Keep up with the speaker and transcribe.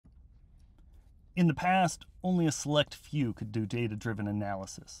In the past, only a select few could do data-driven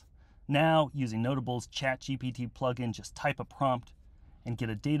analysis. Now, using Notable's ChatGPT plugin, just type a prompt and get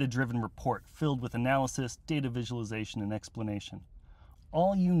a data-driven report filled with analysis, data visualization, and explanation.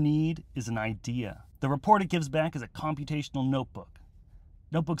 All you need is an idea. The report it gives back is a computational notebook.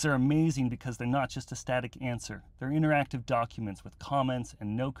 Notebooks are amazing because they're not just a static answer. They're interactive documents with comments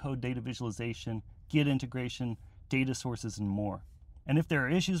and no-code data visualization, Git integration, data sources, and more. And if there are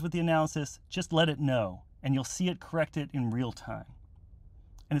issues with the analysis, just let it know, and you'll see it corrected in real time.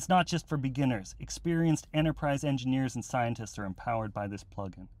 And it's not just for beginners. Experienced enterprise engineers and scientists are empowered by this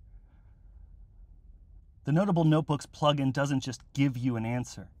plugin. The Notable Notebooks plugin doesn't just give you an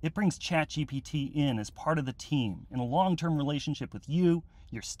answer. It brings ChatGPT in as part of the team in a long-term relationship with you,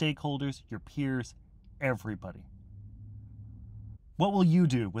 your stakeholders, your peers, everybody. What will you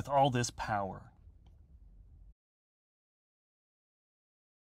do with all this power?